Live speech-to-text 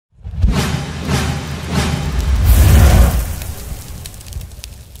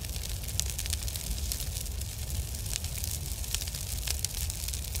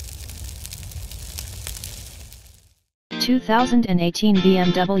2018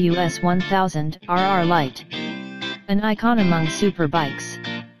 BMW S 1000 RR Lite. An icon among superbikes.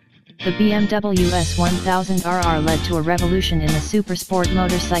 The BMW S 1000 RR led to a revolution in the supersport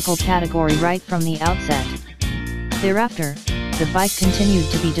motorcycle category right from the outset. Thereafter, the bike continued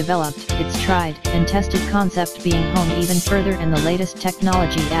to be developed, its tried and tested concept being honed even further and the latest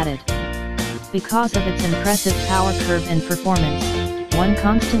technology added. Because of its impressive power curve and performance, one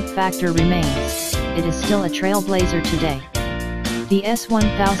constant factor remains: it is still a trailblazer today. The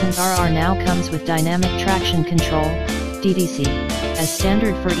S1000RR now comes with dynamic traction control, DTC, as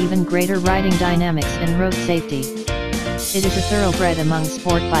standard for even greater riding dynamics and road safety. It is a thoroughbred among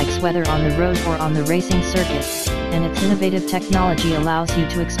sport bikes whether on the road or on the racing circuit, and its innovative technology allows you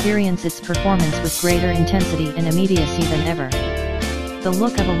to experience its performance with greater intensity and immediacy than ever. The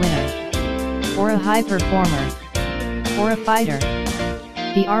look of a winner, or a high performer, or a fighter.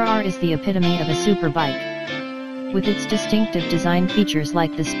 The RR is the epitome of a superbike. With its distinctive design features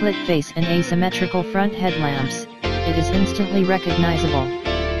like the split face and asymmetrical front headlamps, it is instantly recognizable.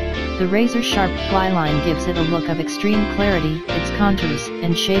 The razor-sharp flyline gives it a look of extreme clarity, its contours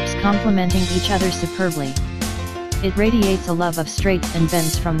and shapes complementing each other superbly. It radiates a love of straights and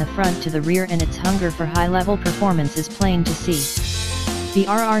bends from the front to the rear, and its hunger for high-level performance is plain to see. The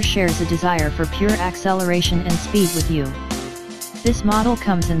RR shares a desire for pure acceleration and speed with you. This model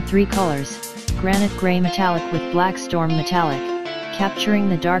comes in 3 colors: Granite Grey Metallic with Black Storm Metallic, capturing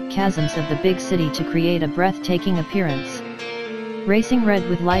the dark chasms of the big city to create a breathtaking appearance. Racing Red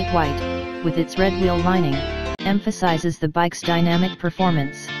with Light White, with its red wheel lining, emphasizes the bike's dynamic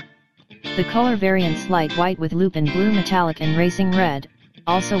performance. The color variants Light White with Lupin Blue Metallic and Racing Red,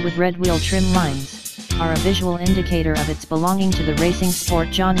 also with red wheel trim lines, are a visual indicator of its belonging to the racing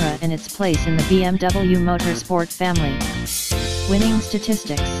sport genre and its place in the BMW motorsport family. Winning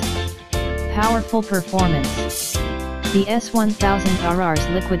statistics. Powerful performance. The S1000RR's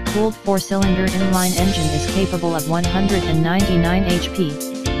liquid-cooled 4-cylinder inline engine is capable of 199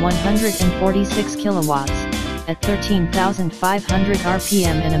 HP, 146 kilowatts, at 13,500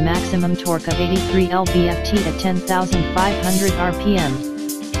 RPM and a maximum torque of 83 lb-ft at 10,500 RPM.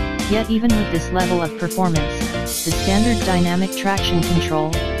 Yet even with this level of performance, the standard dynamic traction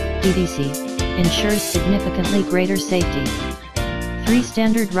control, DTC, ensures significantly greater safety. 3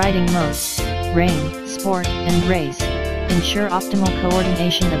 standard riding modes, rain, sport, and race, ensure optimal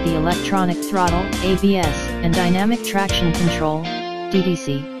coordination of the electronic throttle, ABS, and dynamic traction control,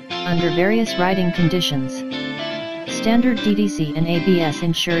 DTC, under various riding conditions. Standard DTC and ABS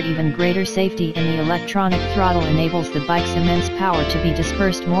ensure even greater safety, and the electronic throttle enables the bike's immense power to be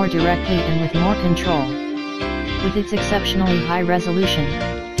dispersed more directly and with more control. With its exceptionally high resolution,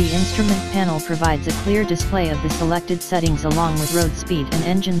 the instrument panel provides a clear display of the selected settings along with road speed and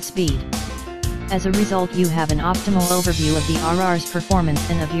engine speed. As a result, you have an optimal overview of the RR's performance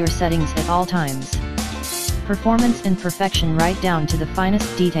and of your settings at all times. Performance and perfection right down to the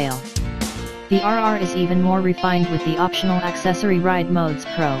finest detail. The RR is even more refined with the optional accessory Ride Modes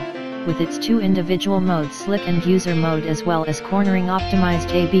Pro, with its 2 individual modes, Slick and User Mode, as well as cornering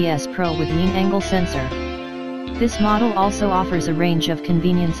optimized ABS Pro with lean angle sensor. This model also offers a range of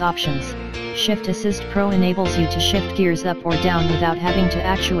convenience options. Shift Assist Pro enables you to shift gears up or down without having to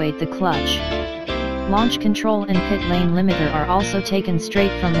actuate the clutch. Launch Control and Pit Lane Limiter are also taken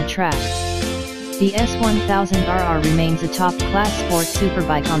straight from the track. The S1000RR remains a top-class sport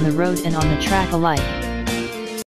superbike on the road and on the track alike.